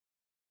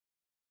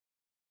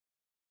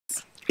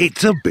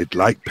It's a bit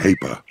like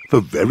paper for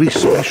very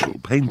special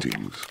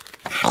paintings.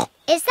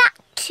 Is that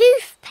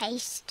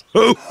toothpaste?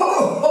 Oh!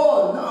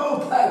 No,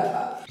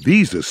 Peppa.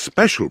 These are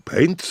special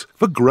paints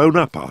for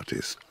grown-up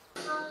artists.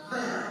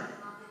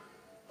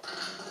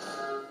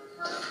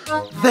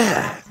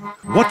 There!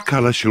 What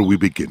colour shall we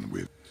begin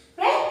with?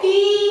 Red,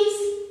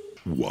 please.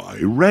 Why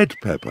red,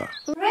 Peppa?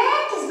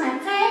 Red is my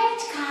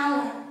favourite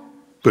colour.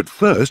 But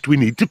first we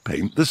need to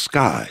paint the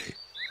sky.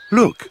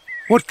 Look,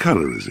 what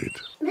colour is it?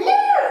 Blue,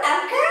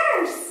 of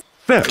course.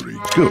 Very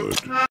good.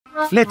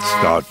 Let's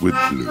start with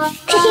blue.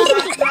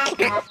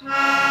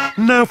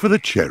 Now for the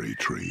cherry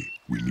tree.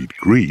 We need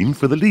green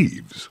for the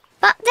leaves.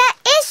 But there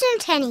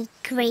isn't any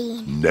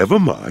green. Never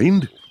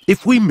mind.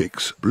 If we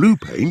mix blue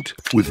paint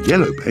with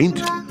yellow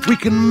paint, we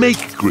can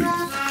make green.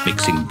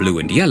 Mixing blue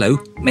and yellow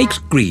makes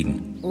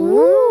green.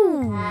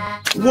 Ooh.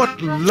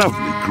 What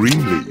lovely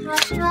green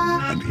leaves.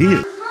 And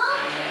here...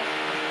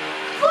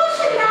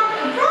 Pushing out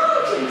the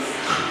branches.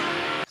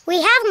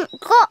 We haven't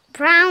got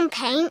brown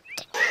paint.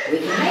 We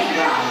can make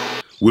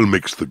brown. we'll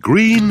mix the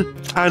green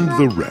and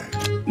the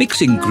red.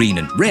 Mixing green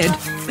and red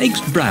makes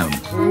brown.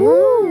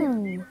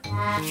 Ooh.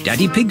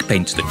 Daddy Pig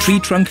paints the tree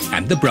trunk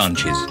and the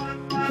branches.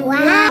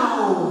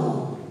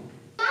 Wow.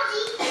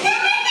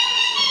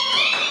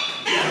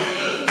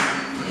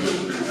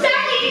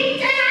 Daddy,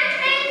 can I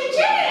paint the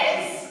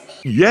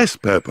trees? Yes,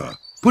 Peppa.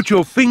 Put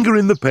your finger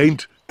in the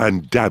paint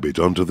and dab it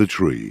onto the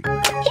tree.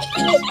 1,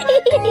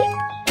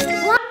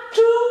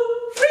 2,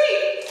 3.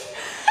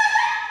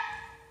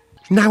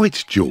 Now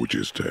it's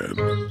George's turn.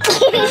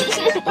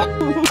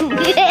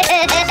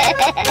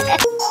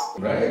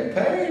 Great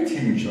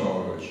painting,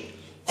 George.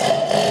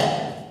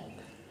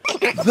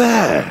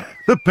 There!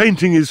 The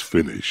painting is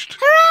finished.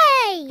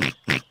 Hooray!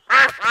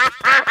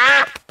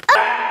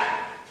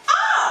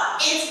 Oh,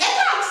 it's a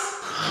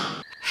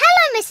duck.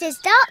 Hello,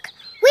 Mrs. Duck.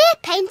 We're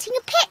painting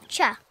a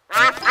picture.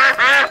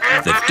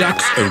 The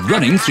ducks are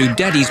running through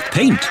Daddy's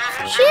paint.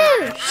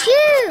 Shoo,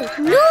 shoo,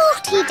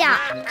 naughty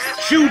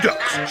ducks. Shoo,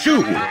 ducks,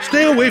 shoo!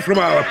 Stay away from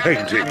our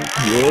painting.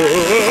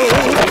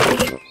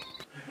 Whoa!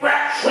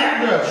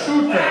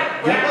 Shooter,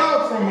 get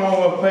out from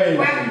our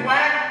painting.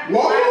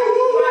 Whoa!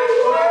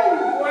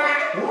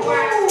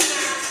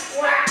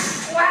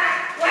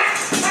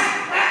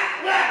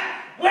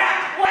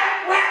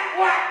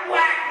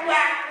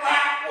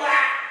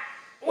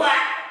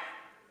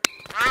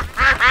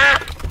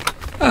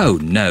 Oh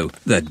no,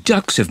 the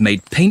ducks have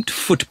made paint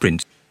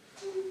footprints.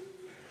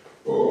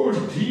 Oh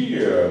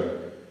dear.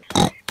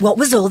 What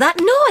was all that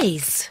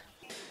noise?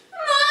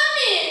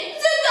 Mommy,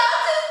 the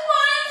duck is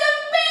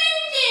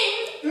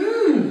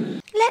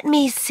painting. Let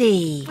me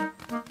see.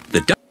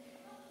 The ducks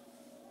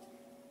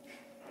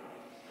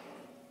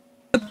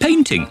are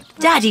painting.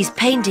 Daddy's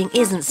painting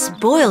isn't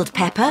spoiled,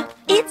 Peppa.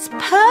 It's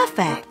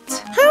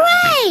perfect.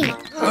 Hooray!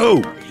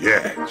 Oh,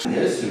 yes.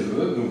 Yes, a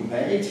good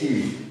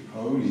painting.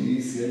 Oh,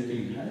 he's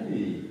getting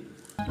honey.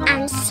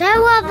 And so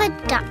are the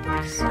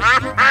ducks.